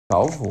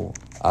Calvo,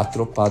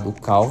 atropado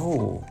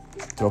calvo,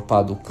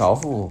 tropado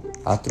calvo,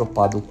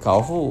 atropado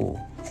calvo,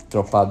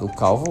 tropado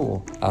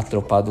calvo,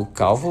 atropado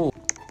calvo.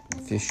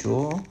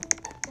 Fechou.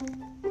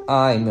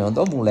 Ai, meu,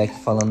 olha o moleque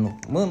falando.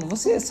 Mano,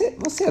 você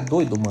é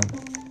doido, mano.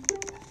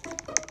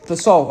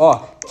 Pessoal,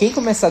 ó, quem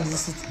começar a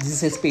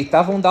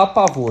desrespeitar, vão dar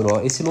pavor,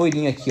 ó. Esse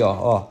loirinho aqui,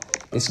 ó.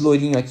 Esse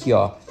loirinho aqui,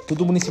 ó.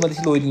 Todo mundo em cima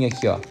desse loirinho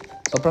aqui, ó.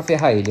 Só pra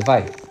ferrar ele,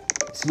 vai.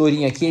 Esse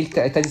loirinho aqui, ele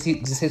tá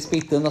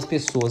desrespeitando as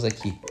pessoas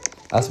aqui.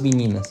 As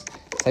meninas.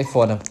 Sai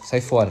fora,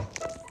 sai fora.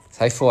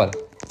 Sai fora,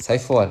 sai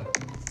fora.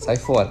 Sai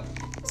fora,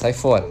 sai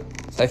fora.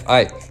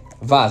 Ai,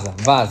 vaza,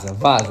 vaza,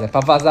 vaza. É pra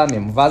vazar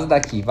mesmo. Vaza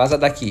daqui, vaza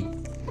daqui.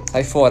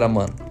 Sai fora,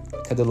 mano.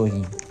 Cadê o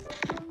loirinho?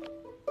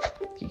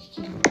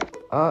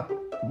 Ah,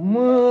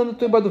 mano,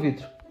 tô embaixo do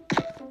vidro.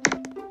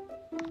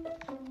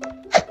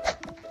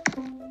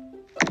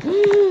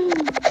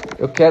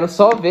 Eu quero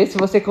só ver se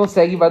você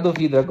consegue embaixo do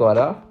vidro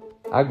agora,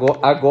 ó.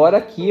 Agora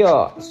aqui,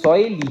 ó. Só a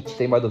elite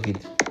tá embaixo do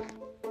vidro.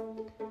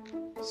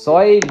 Só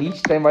a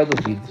elite tá embaixo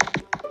do vidro.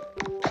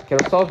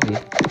 Quero só ver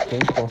quem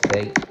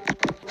consegue.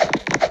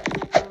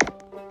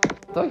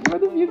 Tô aqui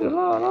embaixo do vidro.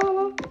 Lá.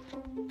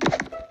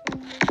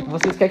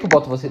 Vocês querem que eu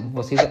bote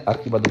vocês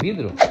aqui embaixo do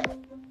vidro?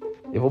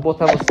 Eu vou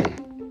botar vocês.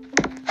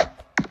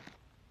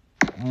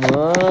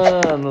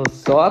 Mano,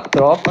 só a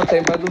tropa tá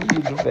embaixo do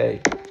vidro,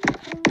 velho.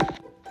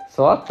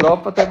 Só a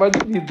tropa tá embaixo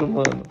do vidro,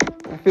 mano.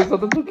 O pessoal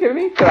tá tudo querendo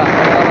entrar.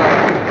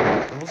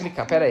 Eu vou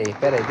clicar, pera aí.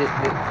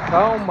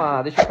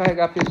 Calma, deixa eu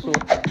carregar a pessoa.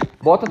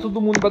 Bota todo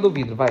mundo embaixo do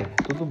vidro, vai.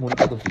 Todo mundo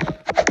embaixo do vidro.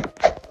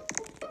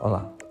 Olha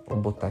lá,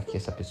 vamos botar aqui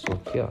essa pessoa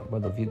aqui, ó,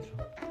 embaixo do vidro.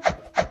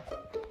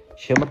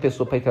 Chama a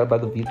pessoa pra entrar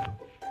embaixo do vidro.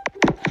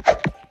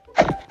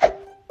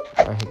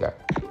 Carregar.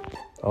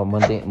 Ó,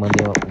 mandei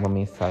uma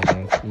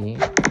mensagem aqui.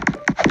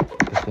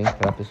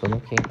 A pessoa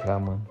não quer entrar,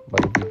 mano.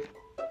 Barulho.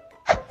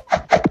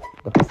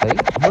 Dá pra sair?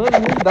 Mano,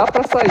 não dá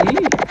pra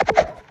sair.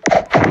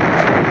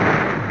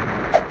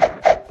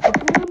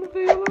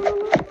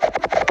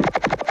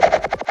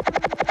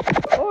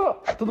 Ó,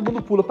 todo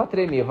mundo pula pra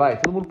tremer, vai.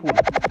 Todo mundo pula.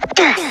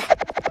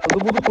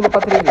 Todo mundo pula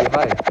pra tremer,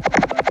 vai.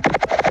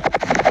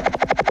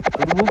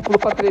 Todo mundo pula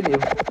pra tremer.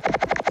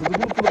 Todo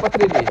mundo pula pra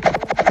tremer.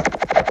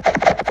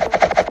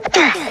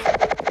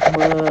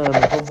 Mano,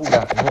 vamos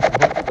bugar. Vamos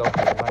bugar o jogo,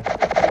 vai.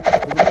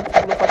 Todo mundo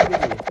pula pra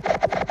tremer.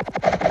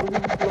 Todo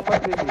mundo pula pra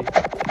tremer.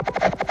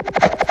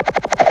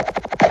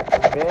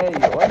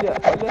 Velho, olha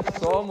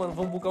só, mano.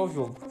 Vamos bugar o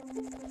jogo.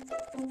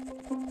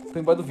 Tô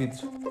embaixo do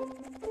vidro.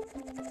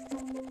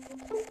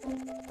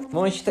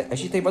 Não, a gente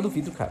tá embaixo do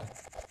vidro, cara.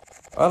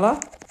 Olha lá.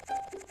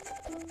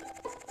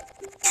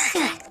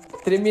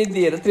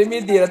 Tremedeira.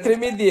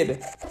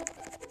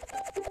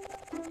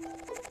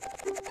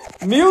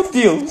 Meu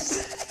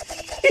Deus.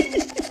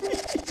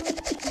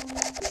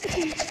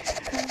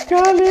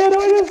 Galera,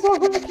 olha só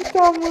como que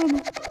tá,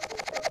 mano.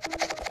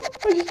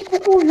 A gente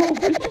bugou o jogo.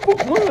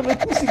 Mano,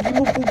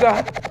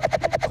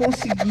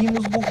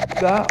 conseguimos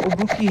bugar o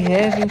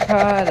brookhaven,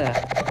 cara.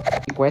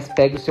 Quem conhece,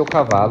 pegue o seu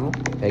cavalo.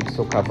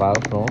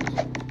 Pronto.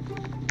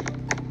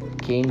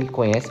 Quem me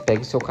conhece,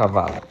 pegue o seu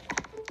cavalo.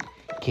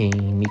 Quem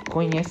me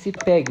conhece,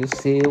 pegue o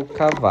seu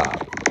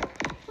cavalo.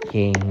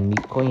 Quem me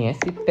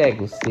conhece,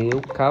 pegue o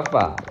seu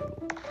cavalo.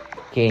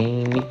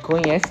 Quem me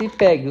conhece,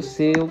 pegue o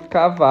seu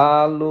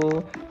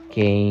cavalo.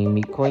 Quem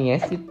me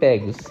conhece,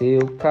 pegue o seu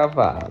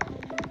cavalo.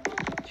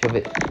 Deixa eu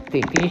ver.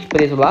 Tem gente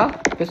preso lá?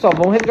 Pessoal,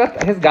 vamos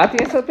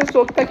resgatem essa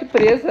pessoa que tá aqui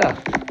presa.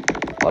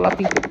 Olha lá,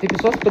 tem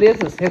pessoas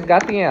presas.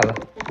 Resgatem ela.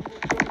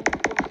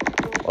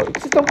 Olha, o que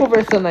vocês estão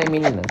conversando aí,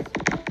 meninas?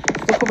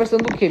 Vocês estão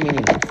conversando do que,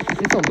 meninas?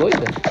 Vocês são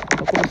doidas?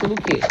 Estão conversando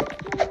do quê?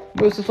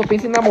 Meu, você só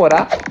pensa em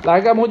namorar.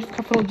 Larga a mão de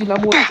ficar falando de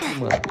namoro aqui,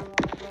 mano.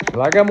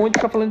 Larga a mão de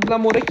ficar falando de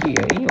namoro aqui,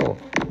 hein, ó.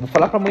 Vou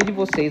falar pra mãe de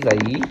vocês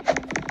aí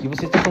que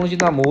vocês estão falando de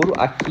namoro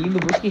aqui no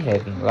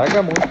brookhaven. Larga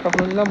a mão de ficar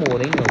falando de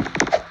namoro, hein, ó.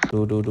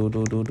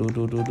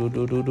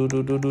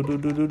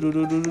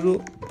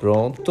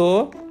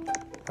 Pronto.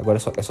 Agora é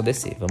só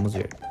descer, vamos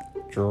ver.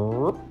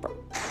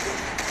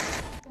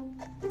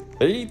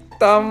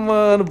 Eita,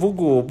 mano,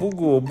 bugou.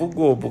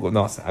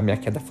 Nossa, a minha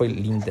queda foi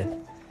linda.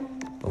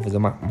 Vamos fazer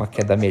uma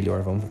queda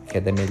melhor.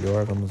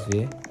 Vamos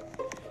ver.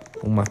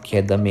 Uma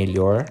queda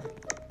melhor.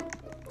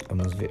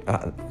 Vamos ver.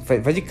 Ah,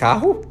 vai de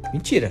carro?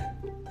 Mentira.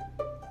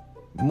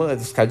 Mano,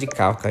 os caras de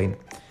carro caindo.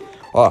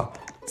 Ó,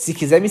 se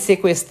quiser me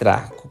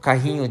sequestrar com o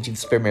carrinho de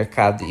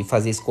supermercado e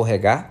fazer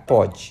escorregar,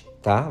 pode,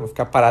 tá? Vou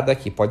ficar parado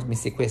aqui, pode me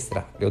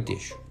sequestrar, eu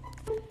deixo.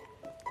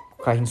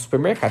 O carrinho de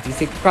supermercado, tem que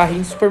ser com o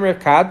carrinho de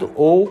supermercado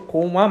ou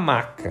com uma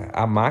maca.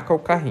 A maca ou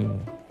o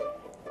carrinho.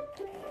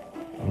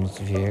 Vamos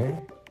ver.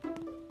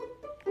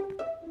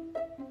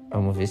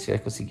 Vamos ver se vai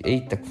conseguir.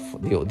 Eita,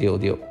 deu.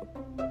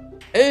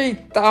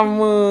 Eita,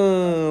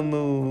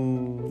 mano.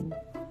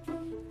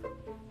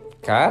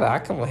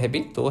 Caraca, mano,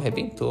 arrebentou.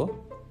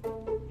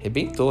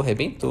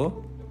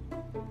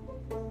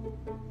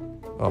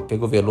 Ó,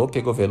 pegou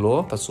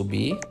velô pra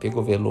subir.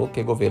 Pegou velô.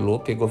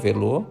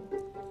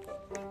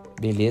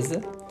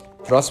 Beleza.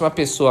 Próxima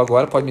pessoa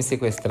agora pode me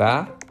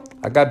sequestrar.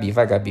 A Gabi,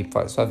 vai, Gabi,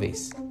 sua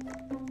vez.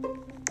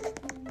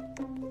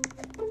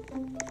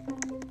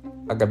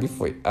 A Gabi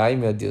foi. Ai,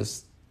 meu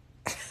Deus.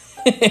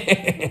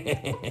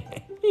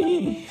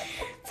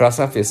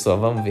 Próxima pessoa,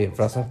 vamos ver.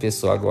 Próxima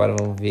pessoa agora,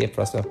 vamos ver.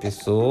 Próxima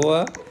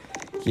pessoa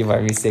que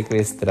vai me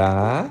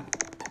sequestrar.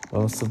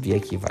 Vamos subir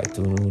aqui, vai.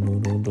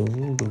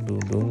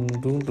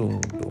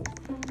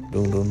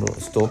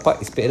 Estou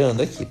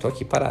esperando aqui, tô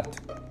aqui parado.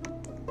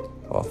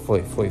 Ó,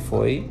 foi.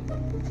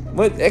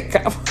 Mano, é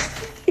cabo.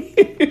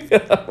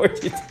 Pelo amor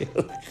de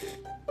Deus.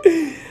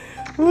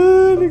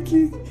 Mano,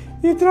 que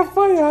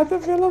atrapalhada,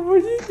 pelo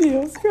amor de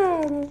Deus,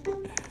 cara.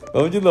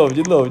 Vamos de novo.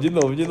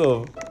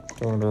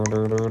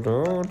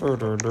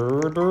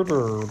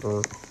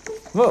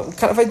 Mano, o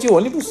cara vai de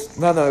ônibus?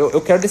 Não, eu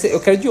quero descer,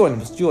 eu quero de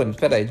ônibus.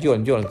 Pera aí, de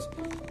ônibus.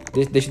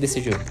 Deixa eu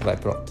descer de ônibus, vai,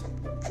 pronto.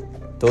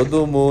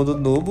 Todo mundo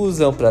no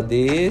busão pra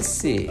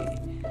descer.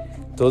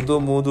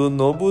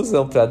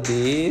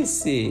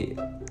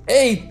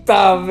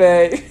 Eita,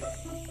 velho.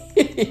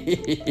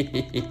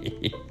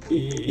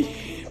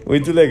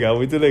 Muito legal.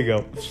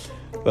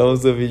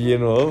 Vamos subir de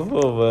novo.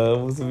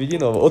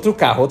 Outro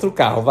carro,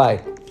 vai.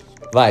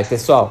 Vai,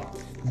 pessoal.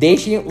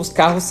 Deixem os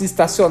carros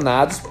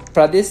estacionados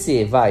pra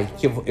descer, vai.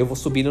 Que eu vou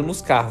subindo nos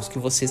carros que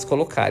vocês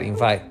colocarem,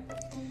 vai.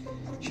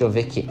 Deixa eu ver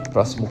aqui.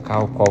 Próximo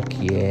carro, qual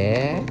que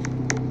é?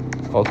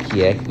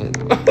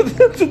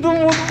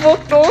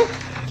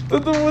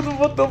 Todo mundo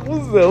botou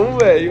busão,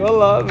 velho. Olha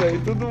lá, velho.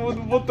 Todo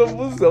mundo botou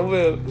busão,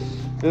 velho.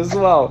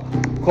 Pessoal,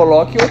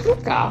 coloque outro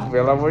carro,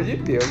 pelo amor de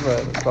Deus,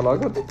 mano.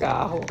 Coloque outro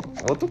carro.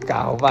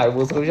 Vai, o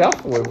busão já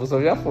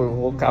foi.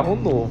 Um carro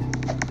novo.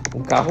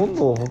 Um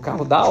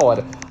carro da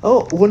hora.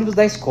 Oh, o ônibus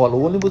da escola.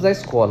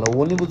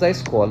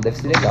 Deve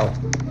ser legal.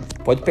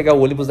 Pode pegar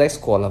o ônibus da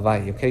escola,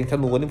 vai. Eu quero entrar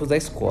no ônibus da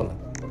escola.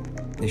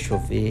 Deixa eu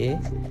ver.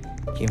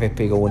 Quem vai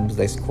pegar o ônibus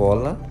da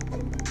escola?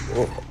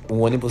 O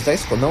ônibus da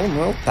escola.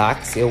 Não é o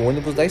táxi, é o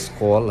ônibus da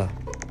escola.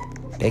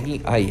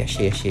 Pegue. Aí,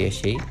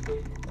 achei.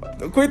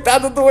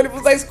 Coitado do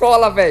ônibus da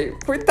escola, velho.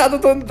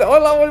 Olha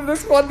lá, o ônibus da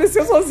escola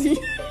desceu sozinho.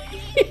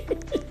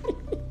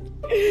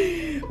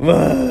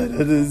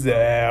 Mano do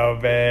céu,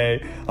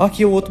 velho.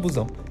 Aqui é o outro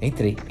busão.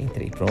 Entrei.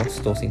 Pronto,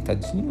 estou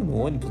sentadinho no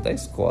ônibus da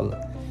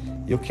escola.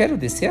 Eu quero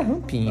descer a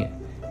rampinha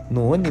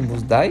no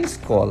ônibus da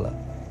escola.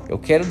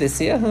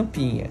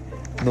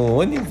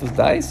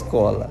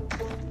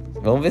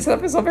 Vamos ver se a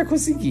pessoa vai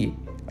conseguir.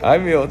 Ai,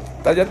 meu,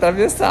 tá de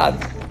atravessado.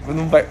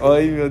 Não vai.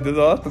 Ai, meu Deus,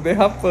 ó, tô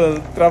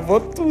derrapando. Travou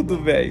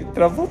tudo, velho.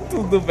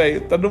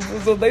 Tá no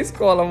busão da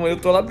escola, mano. Eu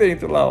tô lá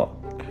dentro, lá, ó.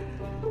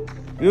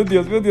 Meu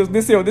Deus.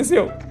 Desceu.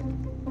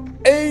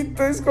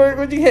 Eita,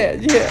 escorregou de ré.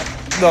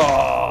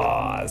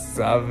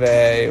 Nossa,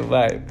 velho,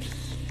 vai.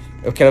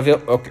 Eu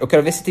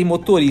quero ver se tem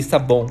motorista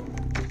bom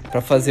pra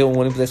fazer um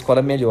ônibus da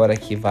escola melhor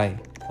aqui, vai.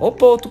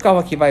 Opa, outro carro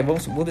aqui, vai.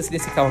 Vamos descer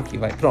desse carro aqui,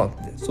 vai. Pronto,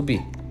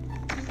 subi.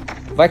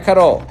 Vai,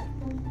 Carol.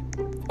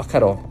 Ó,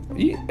 Carol.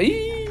 Ih,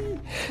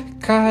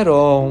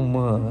 Carol,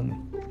 mano.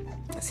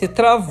 Você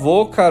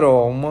travou,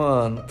 Carol,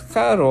 mano.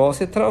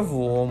 Você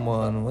travou,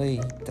 mano.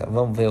 Eita,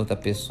 vamos ver outra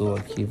pessoa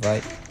aqui,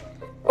 vai.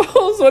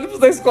 Os ônibus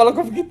da escola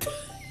como que tá.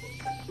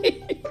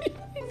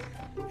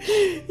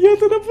 E eu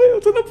tô na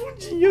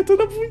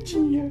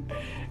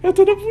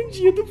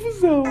bundinha do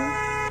busão.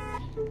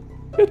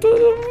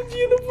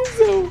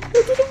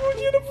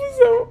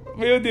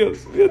 Meu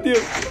Deus.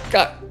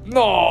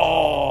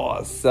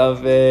 Nossa,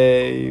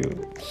 velho.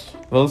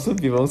 Vamos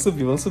subir.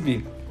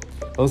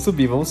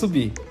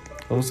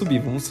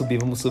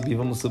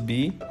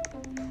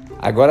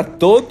 Agora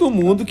todo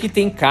mundo que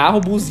tem carro,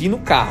 buzina o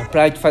carro.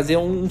 Pra fazer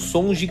um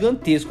som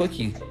gigantesco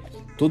aqui.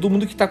 Todo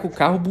mundo que tá com o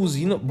carro,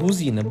 buzina.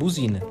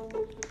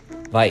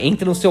 Vai,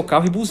 entra no seu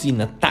carro e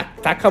buzina.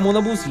 Taca a mão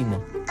na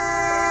buzina.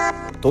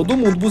 Todo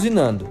mundo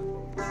buzinando.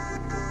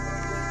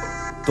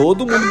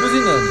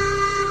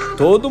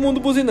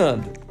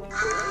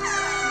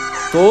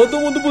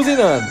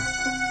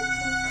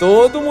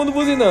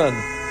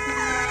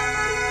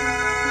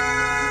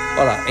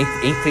 Olha lá,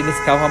 entrei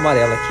nesse carro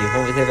amarelo aqui.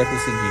 Vamos ver se ele vai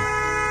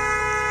conseguir.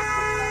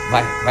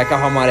 Vai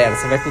carro amarelo,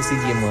 você vai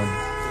conseguir,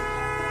 mano.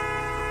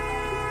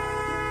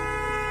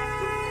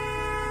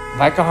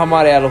 Vai carro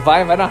amarelo,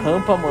 vai na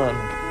rampa, mano.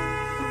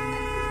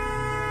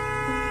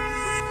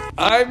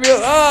 Ai,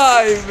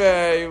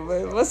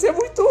 velho. Você é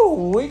muito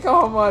ruim,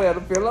 carro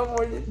amarelo. Pelo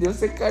amor de Deus,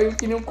 você caiu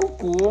que nem um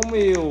cocô,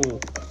 meu.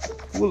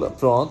 Pula.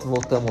 Pronto,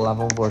 voltamos lá.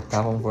 Vamos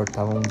voltar.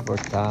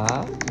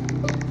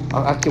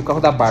 Aqui, o carro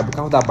da Barbie.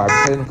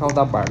 Cadê no carro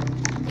da Barbie?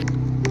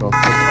 Pronto,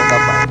 o carro da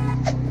Barbie.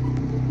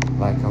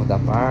 Vai, carro da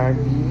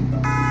Barbie.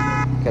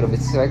 Quero ver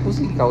se você vai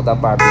conseguir carro da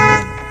Barbie,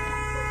 mano.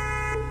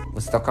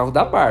 Você tá o carro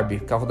da Barbie.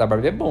 O carro da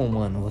Barbie é bom,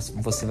 mano. Você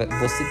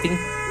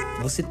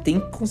tem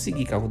que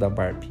conseguir carro da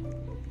Barbie.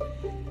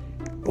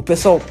 Ô,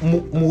 pessoal,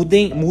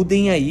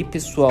 mudem aí,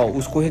 pessoal. O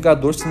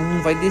escorregador, senão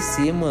não vai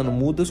descer, mano.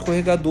 Muda o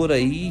escorregador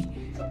aí.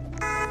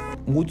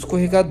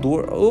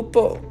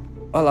 Opa.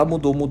 Olha lá,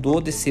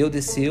 mudou. Desceu.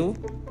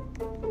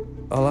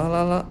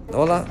 Olha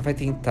lá. Vai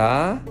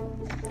tentar.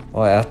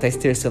 Ó, ela tá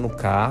esterçando o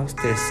carro.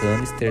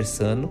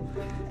 Esterçando.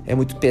 É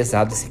muito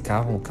pesado esse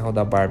carro. O carro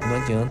da Barbie, não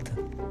adianta.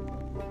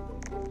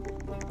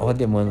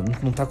 Olha, mano,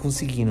 não tá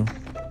conseguindo.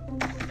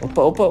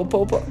 Opa, opa, opa,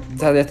 opa.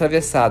 Tá ali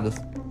atravessado.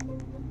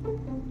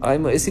 Ai,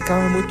 mano, esse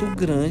carro é muito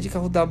grande,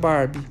 carro da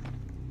Barbie.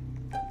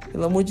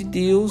 Pelo amor de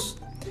Deus.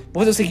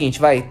 Vamos fazer o seguinte,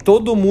 vai.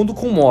 Todo mundo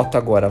com moto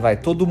agora, vai.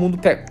 Todo mundo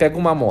pega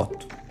uma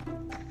moto.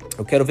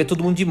 Eu quero ver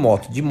todo mundo de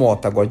moto. De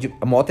moto agora.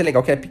 A moto é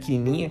legal, que é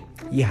pequenininha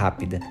e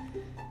rápida.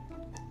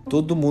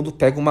 Todo mundo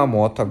pega uma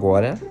moto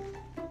agora.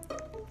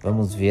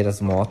 Vamos ver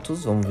as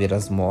motos. Vamos ver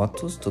as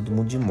motos. Todo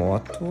mundo de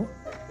moto.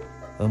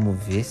 Vamos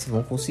ver se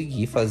vão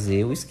conseguir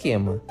fazer o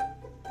esquema.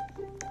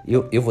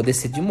 Eu vou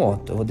descer de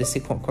moto. Eu vou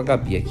descer com a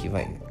Gabi aqui,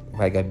 vai.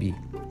 Vai, Gabi.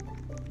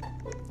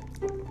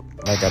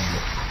 Vai, Gabi.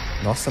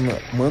 Nossa,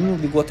 mano,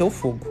 ligou até o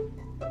fogo.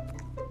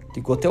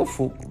 Ligou até o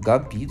fogo.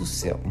 Gabi do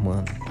céu,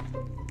 mano.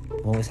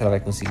 Vamos ver se ela vai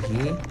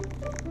conseguir.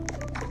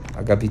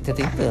 A Gabi tá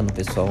tentando,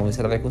 pessoal. Vamos ver se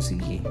ela vai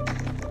conseguir.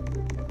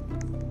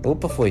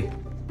 Opa, foi.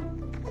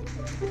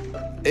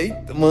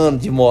 Eita, mano,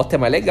 de moto é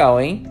mais legal,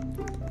 hein?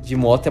 De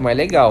moto é mais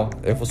legal.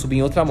 Eu vou subir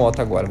em outra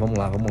moto agora. Vamos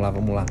lá, vamos lá,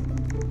 vamos lá.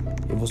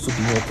 Eu vou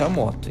subir em outra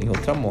moto,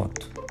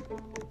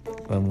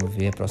 Vamos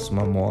ver a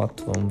próxima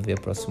moto. Vamos ver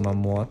a próxima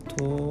moto.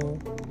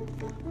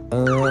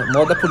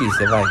 Modo da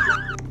polícia, vai.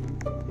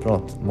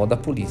 Pronto, modo da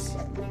polícia.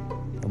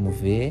 Vamos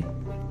ver.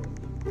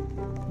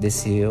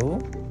 Desceu.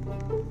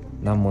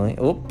 Na mãe.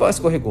 Opa,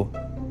 escorregou.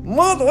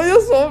 Mano, olha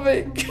só,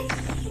 velho.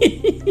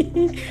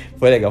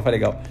 Foi legal, foi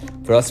legal.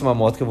 Próxima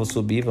moto que eu vou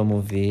subir,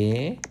 vamos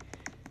ver.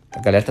 A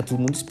galera tá todo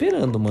mundo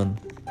esperando, mano.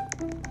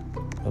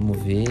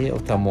 Vamos ver,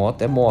 outra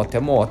moto. É moto, é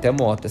moto, é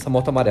moto. Essa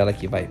moto amarela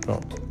aqui, vai,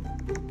 pronto.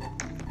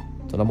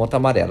 Tô na moto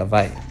amarela,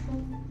 vai.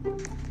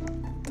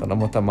 Tô na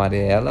moto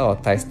amarela, ó.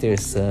 Tá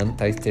esterçando,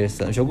 tá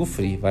esterçando. Jogo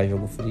free, vai,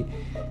 jogo free.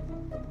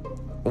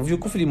 O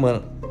jogo free,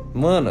 mano.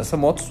 Mano, essa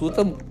moto sua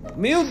tá...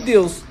 Meu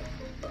Deus.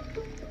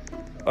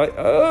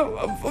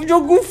 O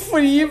jogo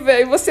free,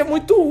 velho. Você é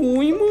muito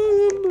ruim,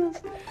 mano.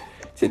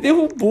 Você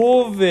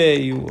derrubou,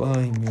 velho.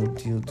 Ai, meu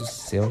Deus do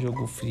céu.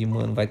 Jogo free,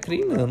 mano. Vai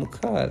treinando,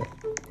 cara.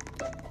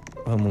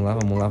 Vamos lá,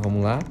 vamos lá,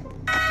 vamos lá.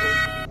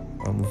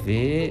 Vamos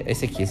ver.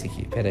 Esse aqui, esse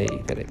aqui. Pera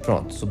aí, pera aí.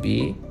 Pronto,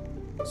 subi.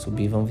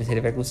 Subi, vamos ver se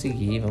ele vai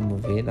conseguir.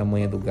 Vamos ver. Na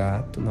manha do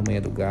gato. Na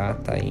manha do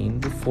gato. Tá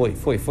indo. Foi,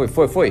 foi, foi,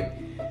 foi, foi.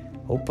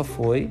 Opa,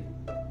 foi.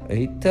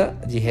 Eita,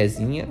 de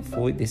resinha.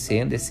 Foi,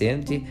 descendo,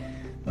 descendo.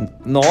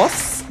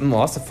 Nossa,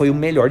 nossa, foi o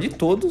melhor de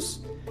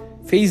todos.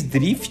 Fez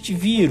drift,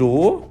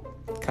 virou.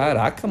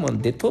 Caraca, mano,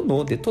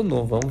 detonou,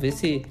 detonou. Vamos ver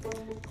se...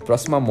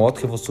 Próxima moto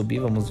que eu vou subir,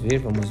 vamos ver,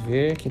 vamos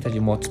ver. Quem tá de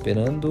moto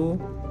esperando?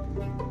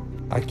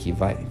 Aqui,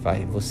 vai,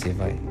 vai, você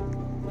vai.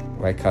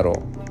 Vai,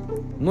 Carol.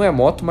 Não é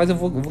moto, mas eu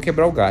vou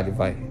quebrar o galho,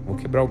 vai. Vou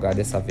quebrar o galho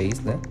dessa vez,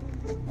 né?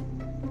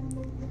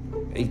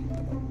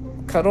 Eita.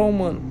 Carol,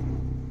 mano.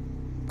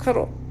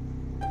 Carol.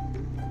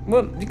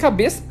 Mano, de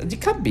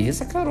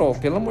cabeça, Carol.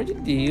 Pelo amor de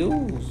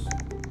Deus.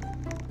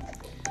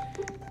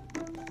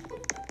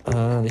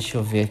 Deixa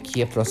eu ver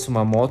aqui a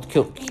próxima moto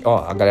ó,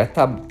 a galera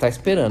tá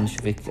esperando. Deixa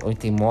eu ver onde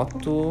tem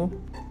moto.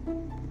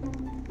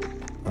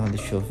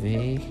 Deixa eu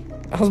ver.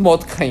 As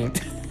motos caindo.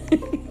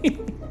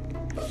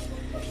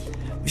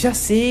 Já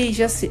sei,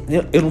 já sei.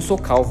 Eu não sou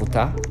calvo,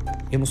 tá?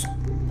 Eu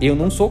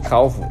não sou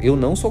calvo. Eu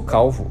não sou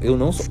calvo. Eu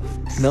não sou...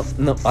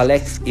 Não,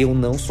 Alex, eu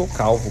não sou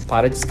calvo.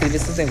 Para de escrever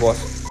esses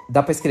negócios.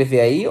 Dá pra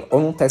escrever aí ou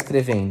não tá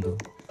escrevendo?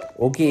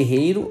 O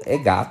guerreiro é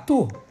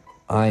gato?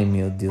 Ai,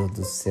 meu Deus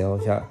do céu,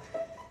 já...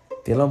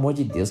 Pelo amor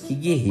de Deus, que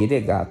guerreiro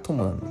é gato,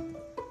 mano.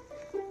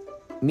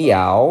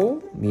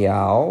 Miau,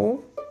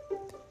 miau.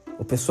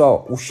 Ô,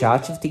 pessoal, o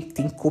chat tem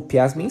que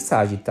copiar as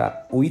mensagens,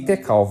 tá? O Ita é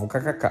calvo,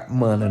 kkk.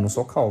 Mano, eu não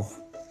sou calvo.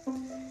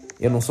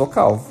 Eu não sou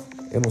calvo.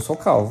 Eu não sou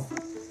calvo.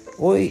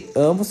 Oi,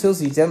 amo seus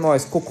vídeos, é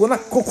nóis. Cocô na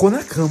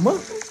cama?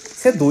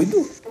 Você é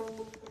doido?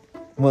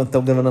 Mano,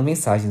 tão ganhando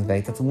mensagens,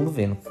 velho. Tá todo mundo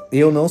vendo.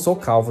 Eu não sou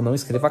calvo, não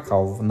escreva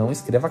calvo. Não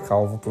escreva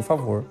calvo, por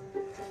favor.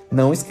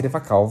 Não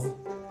escreva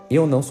calvo.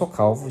 Eu não sou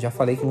calvo, já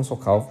falei que eu não sou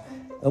calvo.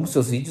 Amo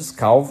seus vídeos,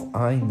 calvo.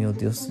 Ai, meu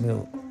Deus,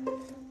 meu.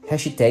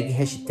 Hashtag.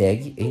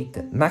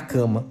 Eita, na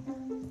cama.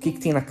 O que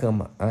tem na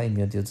cama? Ai,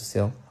 meu Deus do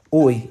céu.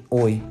 Oi.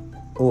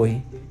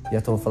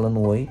 Já tô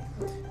falando oi.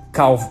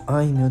 Calvo.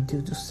 Ai, meu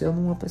Deus do céu,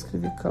 não é pra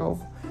escrever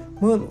calvo.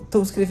 Mano,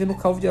 estão escrevendo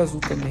calvo de azul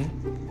também.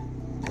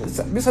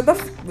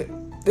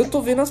 Eu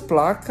tô vendo as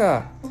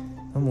placas.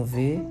 Vamos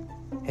ver.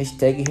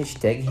 Hashtag.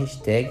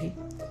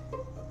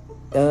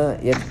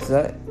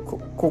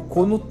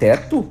 Cocô no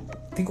teto?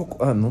 Tem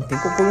cocô? Não tem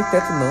cocô no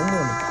teto não,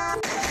 mano.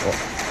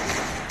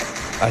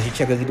 Ó, a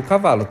gente é gangue do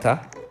cavalo,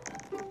 tá?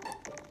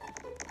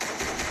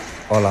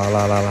 Ó lá.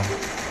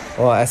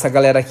 Ó, essa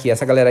galera aqui,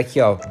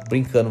 ó,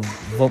 brincando.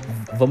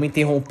 Vamos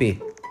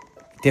interromper.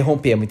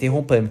 Interrompemos.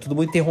 Todo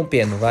mundo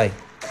interrompendo, vai.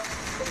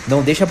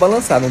 Não deixa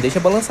balançar, não. Não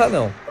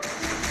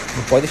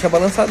pode deixar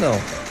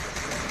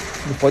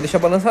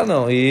balançar,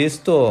 não.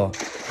 Isto.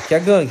 Aqui é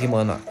gangue,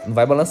 mano. Não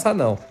vai balançar,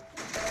 não.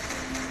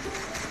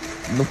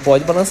 Não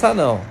pode balançar,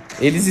 não.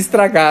 Eles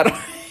estragaram.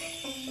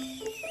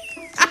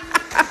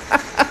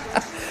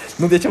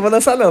 Não deixa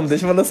balançar, não. Não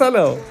deixa balançar,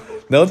 não.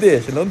 Não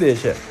deixa.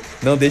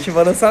 Não deixa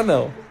balançar,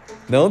 não.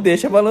 Não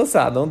deixa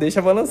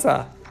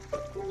balançar.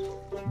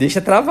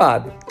 Deixa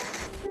travado.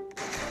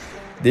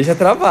 Deixa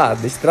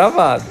travado, deixa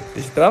travado,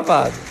 deixa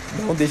travado.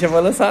 Não deixa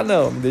balançar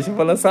não, não deixa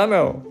balançar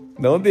não.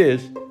 Não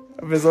deixa.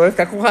 A pessoa vai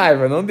ficar com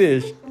raiva, não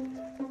deixa.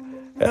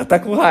 Ela tá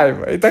com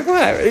raiva, ele tá com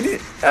raiva.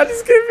 Ela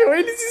escreveu,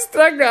 eles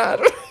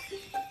estragaram.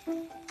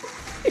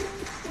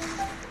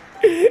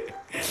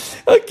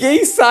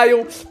 Ok,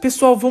 saiam.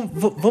 Pessoal,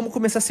 vamos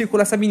começar a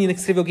circular essa menina que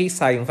escreveu gay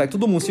saiam. Vai,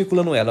 todo mundo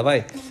circulando ela,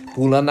 vai.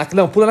 Pula na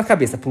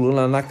cabeça.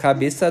 Pula na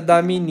cabeça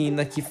da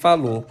menina que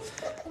falou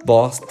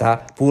bosta.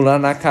 Pula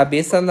na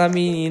cabeça da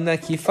menina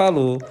que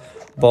falou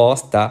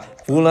bosta.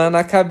 Pula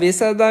na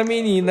cabeça da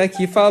menina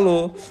que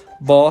falou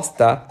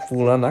bosta.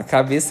 Pula na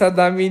cabeça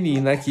da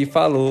menina que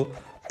falou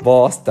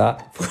bosta.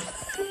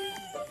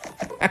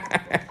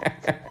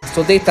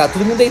 Estou deitado,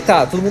 todo mundo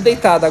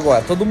deitado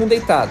agora. Todo mundo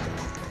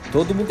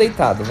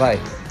deitado, vai.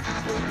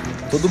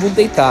 Todo mundo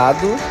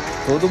deitado.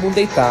 Todo mundo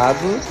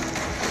deitado.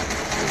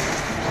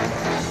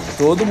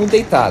 Todo mundo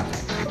deitado.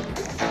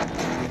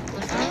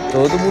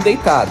 Todo mundo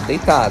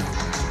deitado.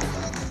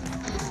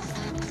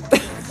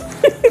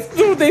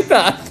 Todo mundo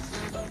deitado.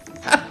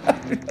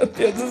 Meu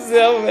Deus do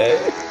céu, velho.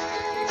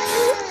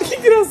 Que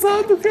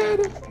engraçado,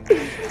 cara.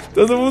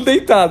 Todo mundo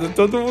deitado.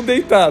 Todo mundo...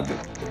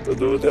 Meu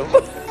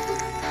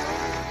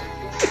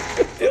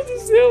Deus do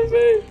céu,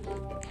 velho.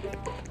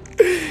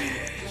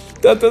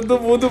 Tá todo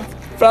mundo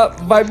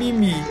vai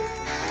mimir.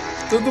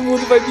 Todo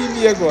mundo vai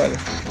mimir agora.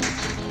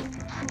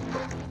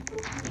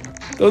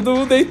 Todo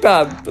mundo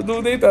deitado.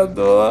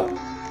 Ó.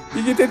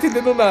 Ninguém tá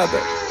entendendo nada.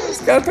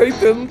 Os caras estão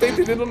entrando, não tá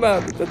entendendo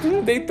nada. Tá todo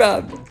mundo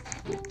deitado.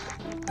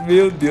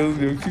 Meu Deus,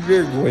 que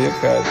vergonha,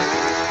 cara.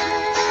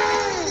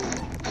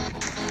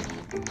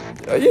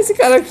 Olha esse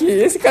cara aqui.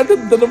 Esse cara tá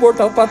dando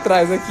mortal pra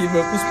trás aqui,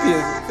 meu, com os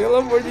pesos. Pelo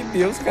amor de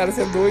Deus, cara,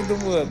 você é doido,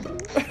 mano.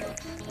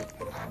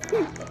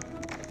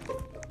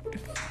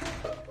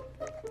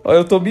 Olha,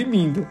 eu tô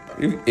mimindo.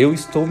 Eu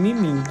estou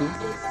mimindo.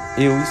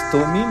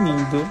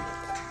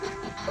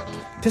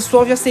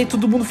 Pessoal, já sei,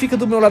 todo mundo fica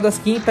do meu lado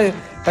assim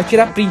pra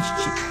tirar print.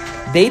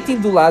 Deitem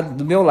do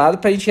meu lado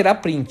pra gente tirar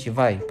print,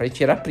 vai.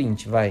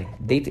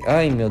 Deitem.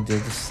 Ai, meu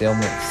Deus do céu,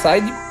 mano. Sai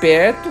de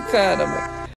perto, cara, mano.